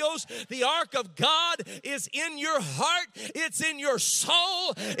Holy Ghost, the Ark of God is in your heart. It's in your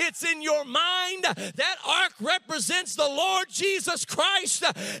soul. It's in your mind. That Ark represents the Lord Jesus Christ.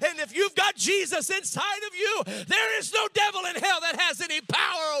 And if you've got Jesus inside of you, there is no devil in hell that has any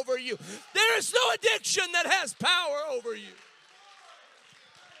power over you. There is no addiction that has power over you.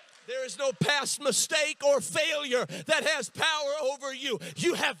 There is no past mistake or failure that has power over you.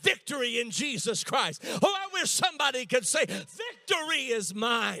 You have victory in Jesus Christ. Oh, I wish somebody could say, victory is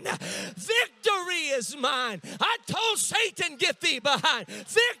mine. Victory is mine. I told Satan, get thee behind.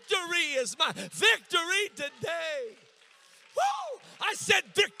 Victory is mine. Victory today. Woo! I said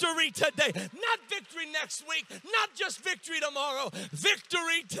victory today, not victory next week, not just victory tomorrow.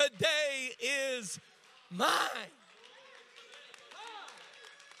 Victory today is mine.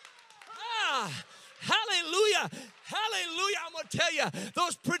 Hallelujah. Hallelujah. I'm going to tell you,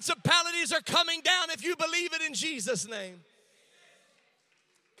 those principalities are coming down if you believe it in Jesus' name.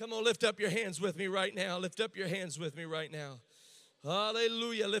 Come on, lift up your hands with me right now. Lift up your hands with me right now.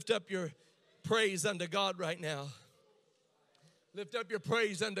 Hallelujah. Lift up your praise unto God right now. Lift up your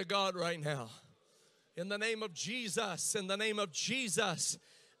praise unto God right now. In the name of Jesus, in the name of Jesus,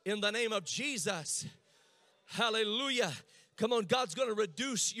 in the name of Jesus. Hallelujah. Come on, God's going to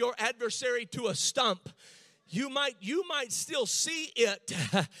reduce your adversary to a stump. You might still see it.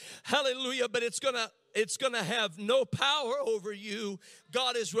 Hallelujah, but it's going to have no power over you.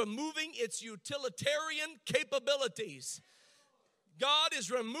 God is removing its utilitarian capabilities. God is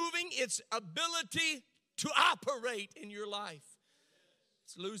removing its ability to operate in your life.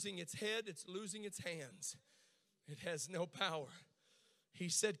 It's losing its head. It's losing its hands. It has no power. He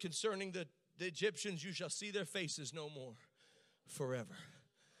said concerning the Egyptians, you shall see their faces no more forever.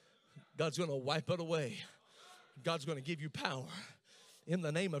 God's going to wipe it away. God's going to give you power in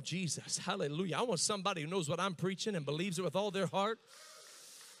the name of Jesus. Hallelujah. I want somebody who knows what I'm preaching and believes it with all their heart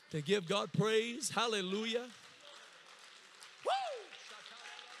to give God praise. Hallelujah. Woo!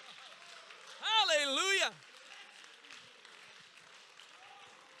 Hallelujah.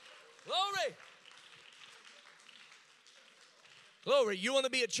 Glory. Glory. You want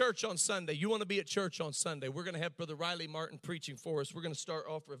to be at church on Sunday. You want to be at church on Sunday. We're going to have Brother Riley Martin preaching for us. We're going to start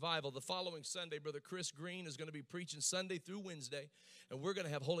off revival. The following Sunday, Brother Chris Green is going to be preaching Sunday through Wednesday. And we're going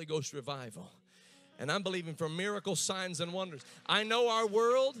to have Holy Ghost revival. And I'm believing for miracles, signs, and wonders. I know our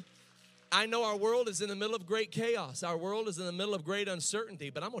world is in the middle of great chaos. Our world is in the middle of great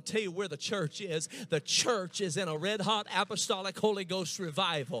uncertainty. But I'm going to tell you where the church is. The church is in a red-hot apostolic Holy Ghost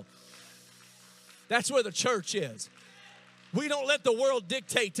revival. That's where the church is. We don't let the world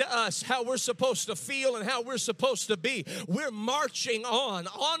dictate to us how we're supposed to feel and how we're supposed to be. We're marching on,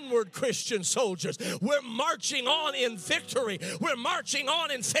 onward, Christian soldiers. We're marching on in victory. We're marching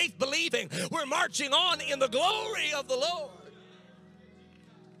on in faith believing. We're marching on in the glory of the Lord.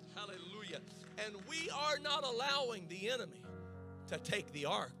 Hallelujah. And we are not allowing the enemy to take the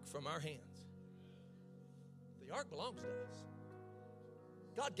ark from our hands. The ark belongs to us.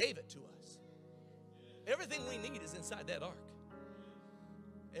 God gave it to us. Everything we need is inside that ark.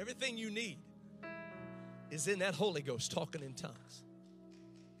 Everything you need is in that Holy Ghost talking in tongues.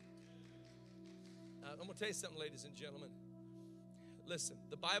 I'm going to tell you something, ladies and gentlemen. Listen,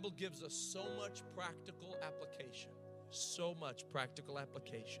 the Bible gives us so much practical application. So much practical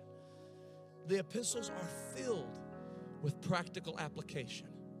application. The epistles are filled with practical application.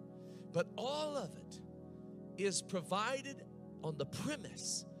 But all of it is provided on the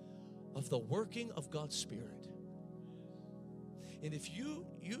premise of the working of God's Spirit. And if you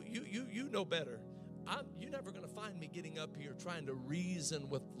know better, you're never going to find me getting up here trying to reason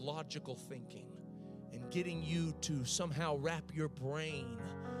with logical thinking and getting you to somehow wrap your brain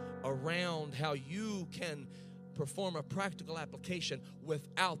around how you can perform a practical application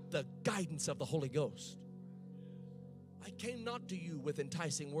without the guidance of the Holy Ghost. I came not to you with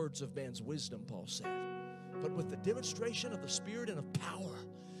enticing words of man's wisdom, Paul said, but with the demonstration of the Spirit and of power,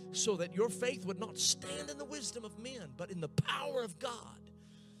 so that your faith would not stand in the wisdom of men, but in the power of God.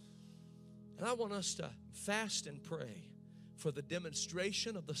 And I want us to fast and pray for the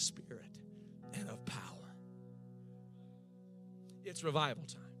demonstration of the Spirit and of power. It's revival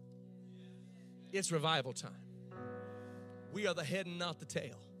time. It's revival time. We are the head and not the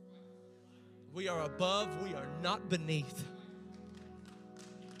tail. We are above, we are not beneath.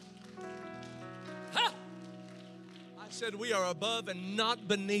 Ha! I said we are above and not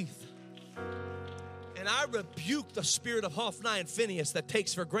beneath. And I rebuke the spirit of Hophni and Phinehas that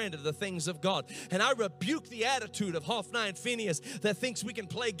takes for granted the things of God. And I rebuke the attitude of Hophni and Phinehas that thinks we can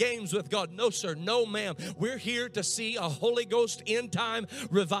play games with God. No, sir. No, ma'am. We're here to see a Holy Ghost end time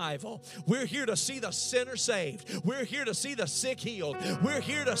revival. We're here to see the sinner saved. We're here to see the sick healed. We're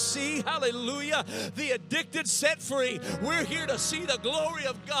here to see, hallelujah, the addicted set free. We're here to see the glory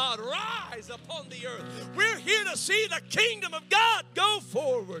of God rise upon the earth. We're here to see the kingdom of God go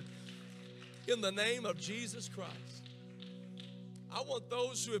forward. In the name of Jesus Christ. I want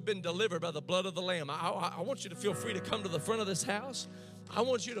those who have been delivered by the blood of the Lamb. I want you to feel free to come to the front of this house. I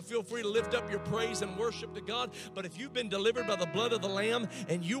want you to feel free to lift up your praise and worship to God. But if you've been delivered by the blood of the Lamb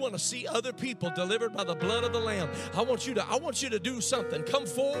and you want to see other people delivered by the blood of the Lamb, I want you to do something. Come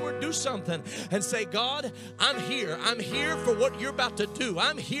forward, do something, and say, God, I'm here. I'm here for what you're about to do.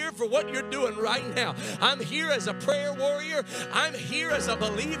 I'm here for what you're doing right now. I'm here as a prayer warrior. I'm here as a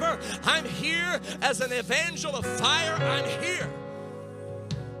believer. I'm here as an evangel of fire. I'm here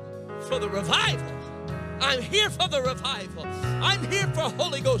for the revival. I'm here for the revival. I'm here for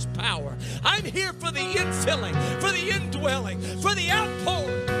Holy Ghost power. I'm here for the infilling, for the indwelling, for the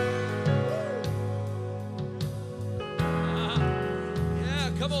outpouring.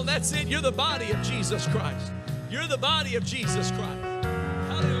 Yeah, come on, that's it. You're the body of Jesus Christ. You're the body of Jesus Christ.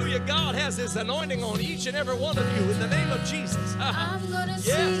 Hallelujah. God has His anointing on each and every one of you in the name of Jesus. I'm gonna yes.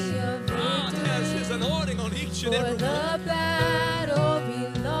 see a victory. God has His anointing on each and every one. For the battle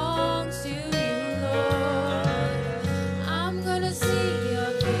belongs to you, Lord. I'm gonna see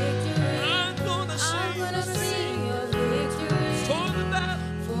a victory. I'm gonna see a victory.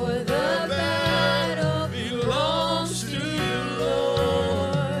 For the battle belongs to you,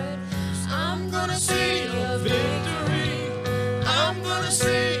 Lord. I'm gonna see a victory. I'm gonna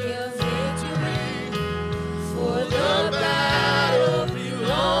see a victory. For the battle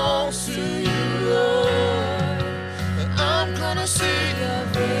belongs to you, Lord. I'm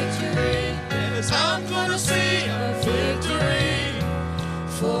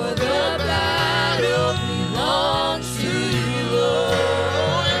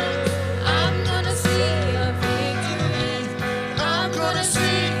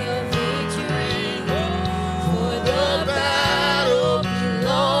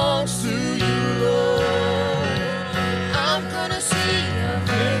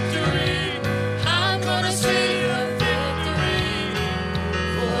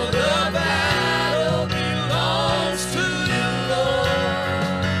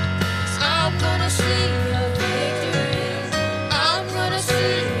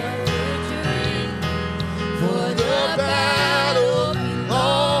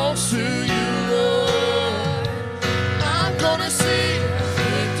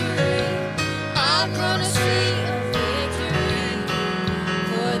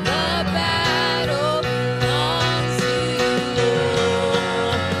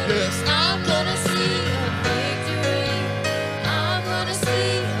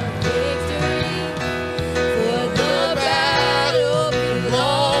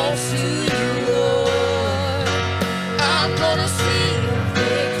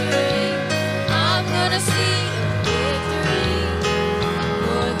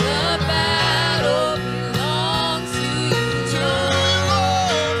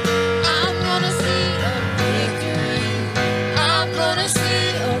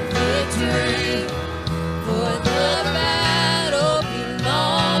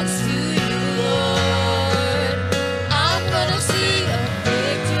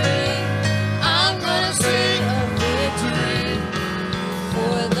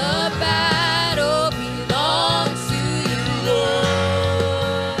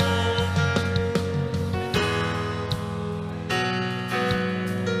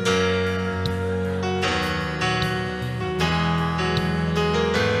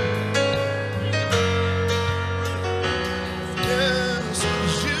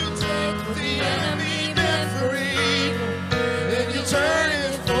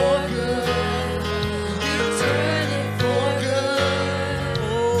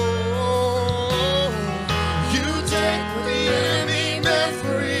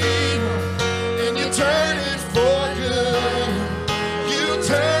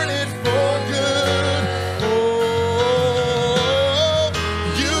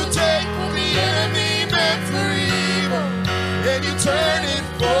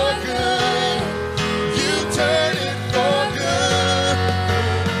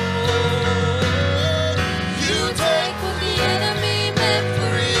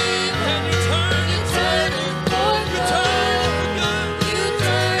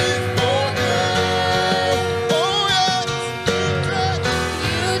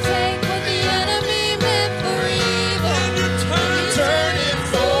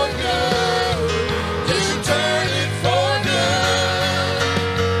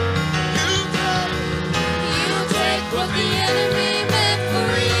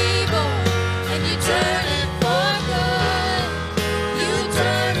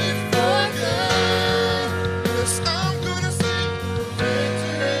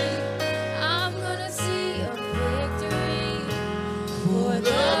For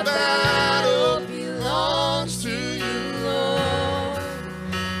the battle belongs to you, Lord.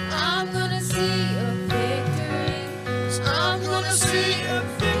 I'm gonna see a victory. I'm gonna see a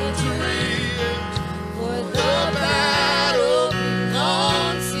victory. For the battle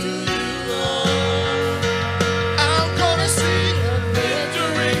belongs to you, Lord. I'm gonna see a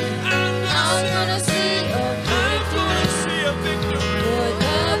victory. I'm gonna see a victory. For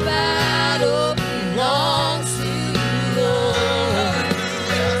the battle belongs to you, Lord.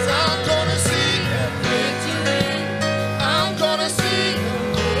 Yes, I'm gonna see a victory. I'm gonna see a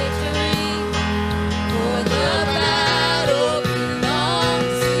victory. For the battle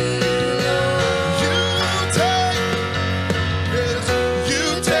belongs to you, Lord. You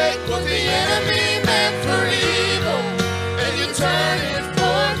take what the enemy meant for evil, and you turn it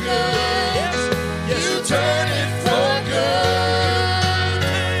for good. You turn it for good.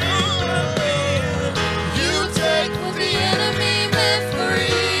 You take what the enemy meant for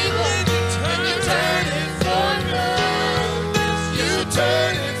evil, and you turn it for good. You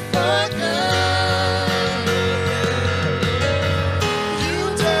turn it for good. You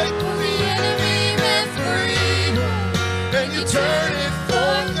take what the enemy meant for evil, and you turn it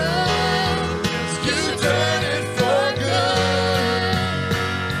for good. You turn it for good.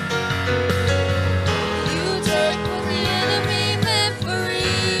 You take what the enemy meant for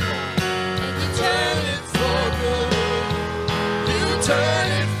evil, and you turn it for good. You turn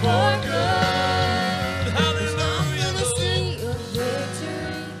it for good. I'm gonna see a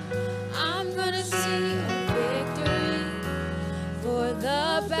victory. I'm gonna see a victory. For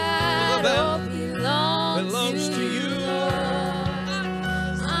the battle belongs to you, Lord.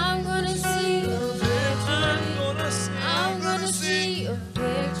 I'm gonna see a victory. I'm gonna see a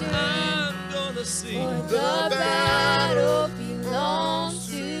victory. For the battle belongs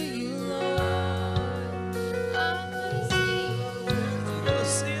to you, Lord. I'm gonna see a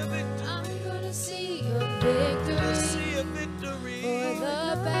victory. I'm gonna see a victory. For the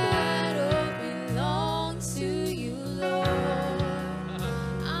battle belongs to you, Lord.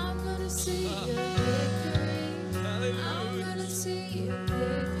 I'm gonna see a victory. I'm gonna see a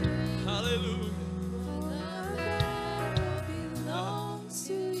victory. Hallelujah. For the battle belongs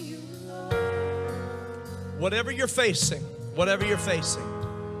to you, Lord. Whatever you're facing,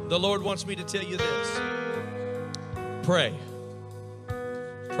 the Lord wants me to tell you this. Pray.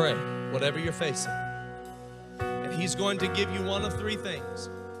 Pray, whatever you're facing. And He's going to give you one of three things.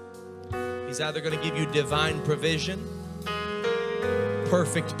 He's either going to give you divine provision,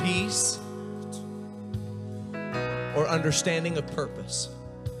 perfect peace, or understanding of purpose.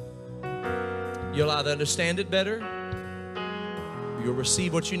 You'll either understand it better, you'll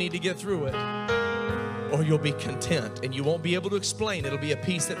receive what you need to get through it, or you'll be content and you won't be able to explain. It'll be a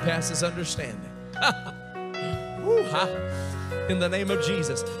peace that passes understanding. Woo-ha. In the name of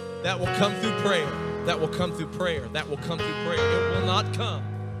Jesus, that will come through prayer. That will come through prayer. That will come through prayer. It will not come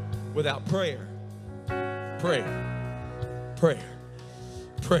without prayer. Prayer. Prayer.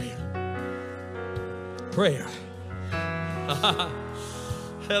 Prayer. Prayer.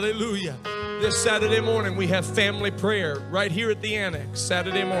 Hallelujah. This Saturday morning we have family prayer right here at the Annex.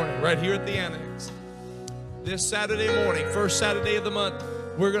 Saturday morning, right here at the Annex. This Saturday morning, first Saturday of the month,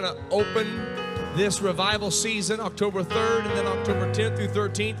 we're going to open this revival season, October 3rd and then October 10th through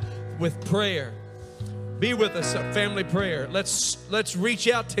 13th, with prayer. Be with us at family prayer. Let's reach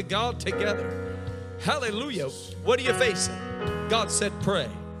out to God together. Hallelujah. What are you facing? God said pray.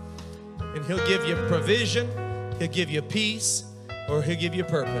 And He'll give you provision, He'll give you peace, or He'll give you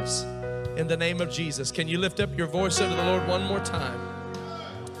purpose. In the name of Jesus. Can you lift up your voice unto the Lord one more time?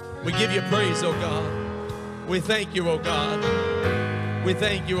 We give you praise, oh God. We thank you, oh God. We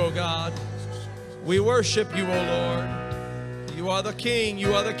thank you, oh God. We worship you, oh Lord. You are the King.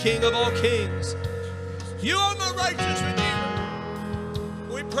 You are the King of all kings. You are my righteous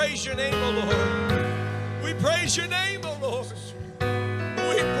Redeemer. We praise your name, oh Lord. We praise your name, oh Lord.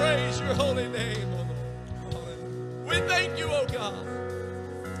 We praise your holy name, oh Lord. We thank you, oh God.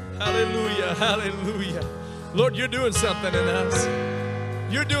 Hallelujah, hallelujah. Lord, you're doing something in us.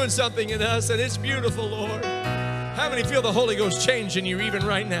 You're doing something in us, and it's beautiful, Lord. How many feel the Holy Ghost changing you even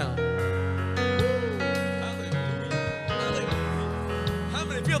right now? Hallelujah, hallelujah. How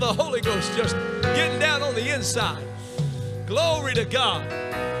many feel the Holy Ghost just getting down on the inside? Glory to God.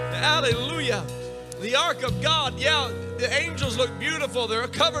 Hallelujah. The ark of God, yeah, the angels look beautiful. They're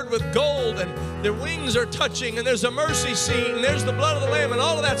covered with gold and their wings are touching, and there's a mercy seat, and there's the blood of the Lamb, and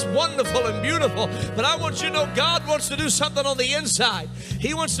all of that's wonderful and beautiful. But I want you to know God wants to do something on the inside.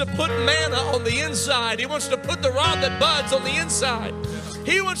 He wants to put manna on the inside. He wants to put the rod that buds on the inside.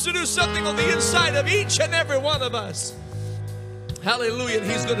 He wants to do something on the inside of each and every one of us. Hallelujah.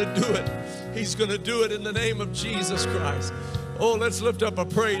 And He's going to do it. He's going to do it in the name of Jesus Christ. Oh, let's lift up a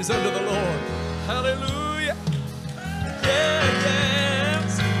praise unto the Lord. Hallelujah.